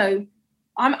you know,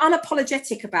 I'm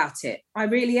unapologetic about it. I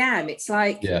really am. It's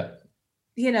like,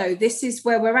 you know, this is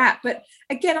where we're at. But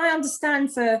again, I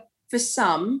understand for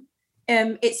some,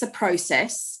 it's a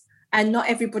process and not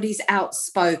everybody's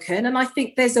outspoken. And I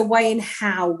think there's a way in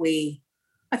how we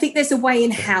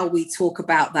talk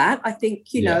about that. I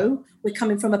think, you know, we're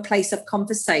coming from a place of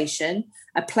conversation,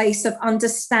 a place of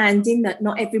understanding that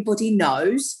not everybody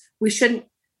knows. We shouldn't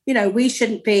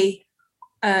be,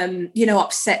 you know,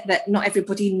 upset that not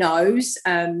everybody knows,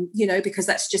 you know, because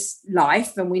that's just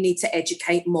life and we need to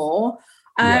educate more.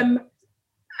 And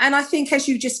I think as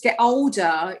you just get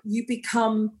older, you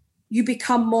become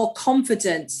more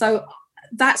confident. So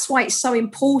that's why it's so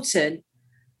important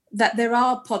that there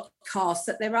are podcasts,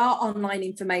 that there are online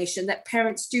information, that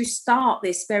parents do start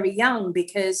this very young,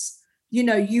 because, you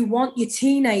know, you want your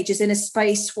teenagers in a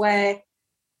space where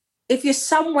if you're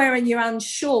somewhere and you're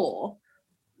unsure,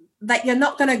 that you're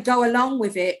not going to go along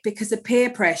with it because of peer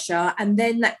pressure, and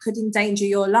then that could endanger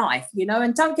your life, you know.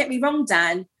 And don't get me wrong,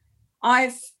 Dan,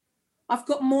 I've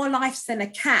got more lives than a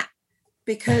cat,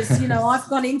 because, you know, I've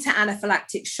gone into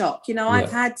anaphylactic shock. You know,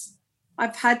 I've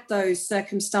had those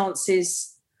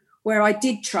circumstances where I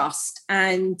did trust,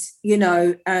 and, you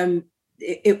know,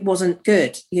 it wasn't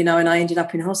good, you know, and I ended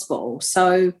up in hospital.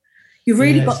 So you've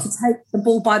really got to take the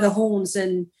bull by the horns,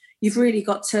 and you've really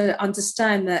got to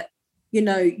understand that, you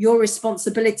know, your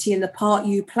responsibility and the part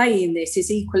you play in this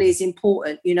is equally as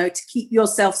important, you know, to keep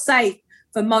yourself safe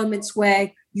for moments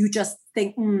where you just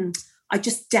think, I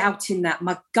just doubting that.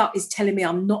 My gut is telling me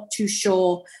I'm not too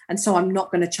sure, and so I'm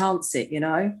not going to chance it, you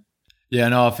know? Yeah,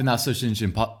 no, I think that's such an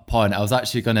interesting point. I was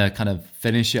actually going to kind of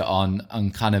finish it on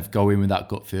and kind of go in with that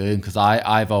gut feeling, because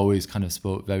I've always kind of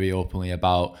spoke very openly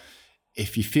about,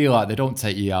 if you feel like they don't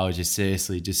take your allergies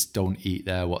seriously, just don't eat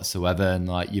there whatsoever. And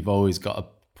like, you've always got to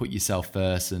put yourself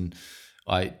first, and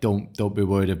like, don't be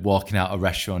worried of walking out a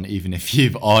restaurant, even if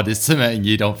you've ordered something and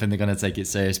you don't think they're going to take it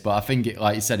serious. But I think,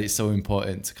 like you said, it's so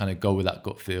important to kind of go with that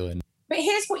gut feeling. But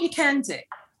here's what you can do.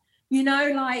 You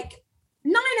know, like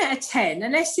 9 out of 10,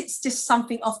 unless it's just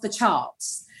something off the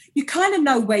charts, you kind of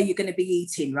know where you're going to be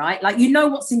eating, right? Like, you know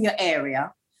what's in your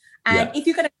area. And if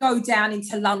you're going to go down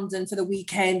into London for the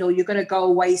weekend, or you're going to go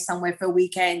away somewhere for a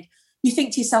weekend, you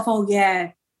think to yourself, oh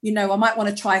yeah, you know, I might want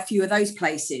to try a few of those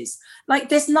places. Like,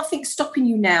 there's nothing stopping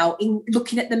you now in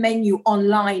looking at the menu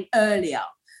online earlier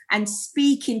and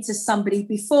speaking to somebody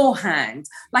beforehand.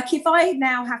 Like, if I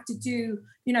now have to do,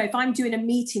 you know, if I'm doing a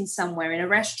meeting somewhere in a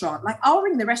restaurant, like, I'll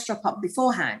ring the restaurant up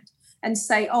beforehand and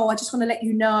say, oh, I just want to let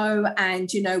you know,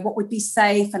 and, you know, what would be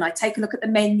safe. And I take a look at the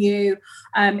menu.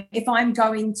 If I'm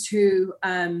going to,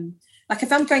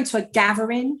 if I'm going to a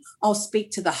gathering, I'll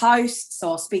speak to the host. So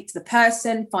I'll speak to the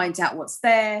person, find out what's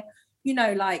there. You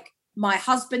know, like, my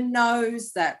husband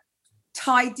knows that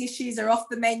Thai dishes are off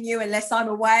the menu unless I'm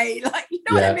away. Like, you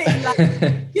know what I mean?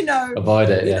 Like, you know, avoid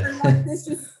it. Yeah. You know, like,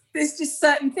 there's just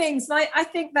certain things. And I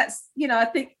think that's, you know, I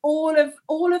think all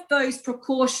of those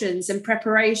precautions and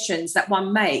preparations that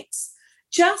one makes,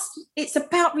 it's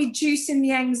about reducing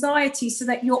the anxiety so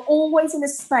that you're always in a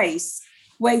space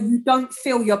where you don't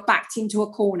feel you're backed into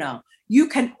a corner. You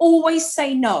can always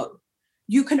say no.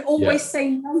 You can always say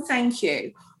no, thank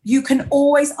you. You can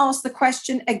always ask the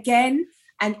question again.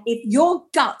 And if your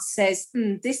gut says,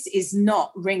 this is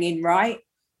not ringing right,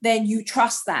 then you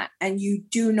trust that. And you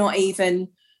do not even,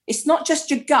 it's not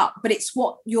just your gut, but it's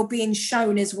what you're being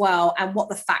shown as well, and what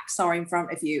the facts are in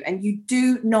front of you. And you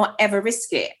do not ever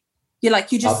risk it. You're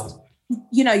like, you just,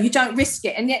 you know, you don't risk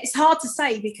it. And yet it's hard to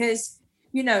say, because,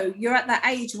 you know, you're at that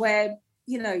age where,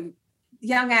 you know,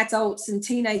 young adults and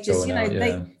teenagers, Going out,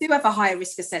 they do have a higher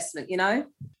risk assessment,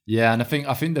 Yeah, and I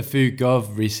think the Food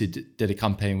Gov recently did a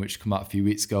campaign which came out a few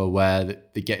weeks ago where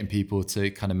they're getting people to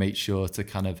kind of make sure to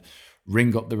kind of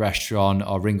ring up the restaurant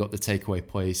or ring up the takeaway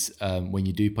place when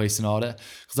you do place an order.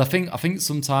 Because I think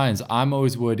sometimes I'm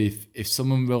always worried if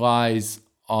someone relies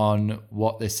on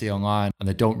what they see online and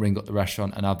they don't ring up the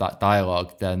restaurant and have that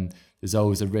dialogue, then there's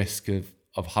always a risk of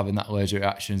having that allergic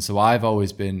reaction. So I've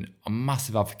always been a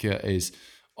massive advocate is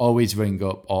always ring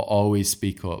up or always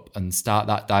speak up and start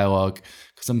that dialogue,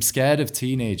 because I'm scared of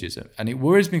teenagers. And it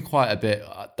worries me quite a bit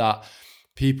that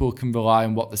people can rely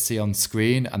on what they see on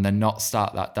screen and then not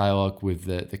start that dialogue with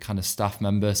the kind of staff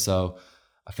member. So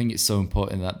I think it's so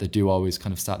important that they do always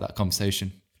kind of start that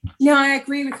conversation. Yeah, I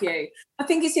agree with you. I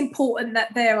think it's important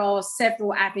that there are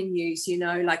several avenues,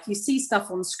 like you see stuff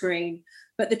on screen,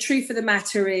 but the truth of the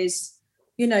matter is,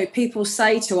 people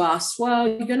say to us, well,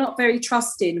 you're not very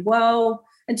trusting. Well,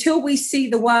 until we see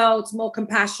the world more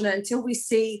compassionate, until we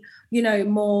see,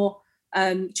 more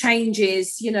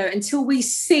changes, until we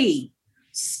see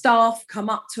staff come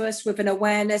up to us with an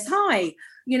awareness, hi,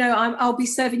 I'll be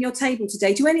serving your table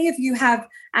today. Do any of you have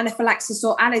anaphylaxis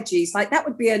or allergies? Like, that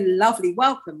would be a lovely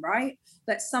welcome, right?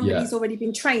 That somebody's already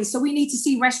been trained. So we need to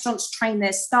see restaurants train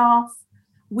their staff.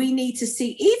 We need to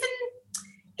see even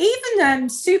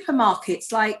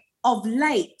supermarkets. Like, of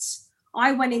late,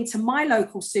 I went into my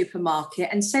local supermarket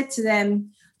and said to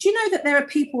them, do you know that there are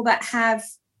people that have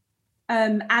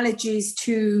allergies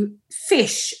to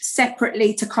fish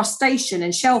separately to crustacean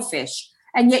and shellfish,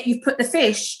 and yet you've put the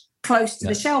fish close to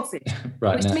the shellfish,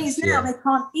 right, which means now they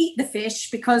can't eat the fish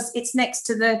because it's next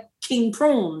to the king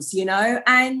prawns,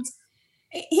 and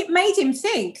it made him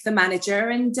think, the manager,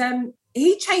 and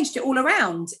he changed it all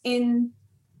around in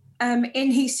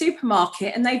his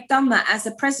supermarket, and they've done that as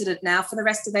a precedent now for the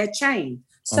rest of their chain.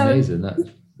 So amazing, that.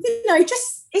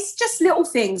 It's just little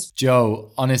things.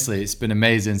 Jo, honestly, it's been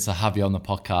amazing to have you on the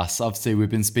podcast. Obviously, we've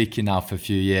been speaking now for a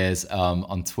few years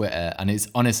on Twitter, and it's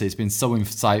been so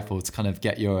insightful to kind of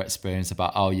get your experience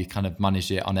about how you kind of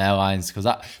managed it on airlines, because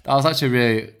that was actually a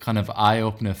really kind of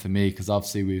eye-opener for me, because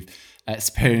obviously we've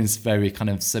experienced very kind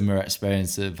of similar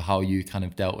experience of how you kind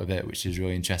of dealt with it, which is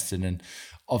really interesting. And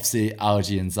obviously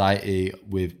allergy anxiety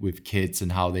with kids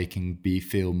and how they can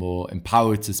feel more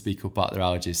empowered to speak up about their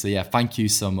allergies. So yeah, thank you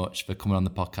so much for coming on the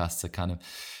podcast to kind of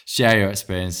share your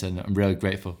experience, and I'm really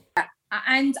grateful.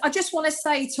 And I just want to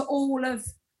say to all of,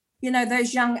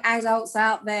 those young adults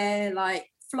out there, like,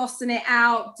 flossing it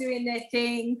out, doing their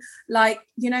thing, like,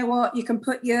 you know what, you can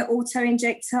put your auto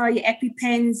injector, your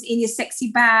EpiPens in your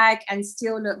sexy bag and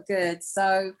still look good.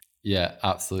 So yeah,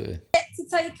 absolutely. Get to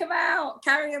take them out,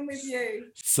 carry them with you.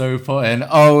 So important.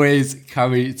 Always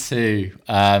carry two.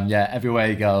 Everywhere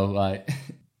you go. Like,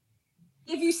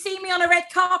 if you see me on a red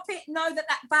carpet, know that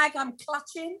bag I'm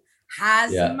clutching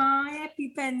has my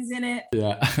EpiPens in it.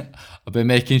 Yeah, I've been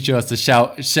making sure to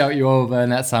shout you over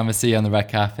next time I see you on the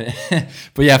red carpet.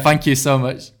 But yeah, thank you so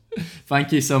much.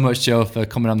 Thank you so much, Jo, for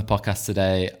coming on the podcast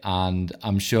today, and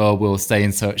I'm sure we'll stay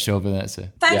in touch over the next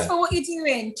year. Thanks for what you're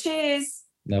doing. Cheers.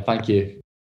 No, thank you.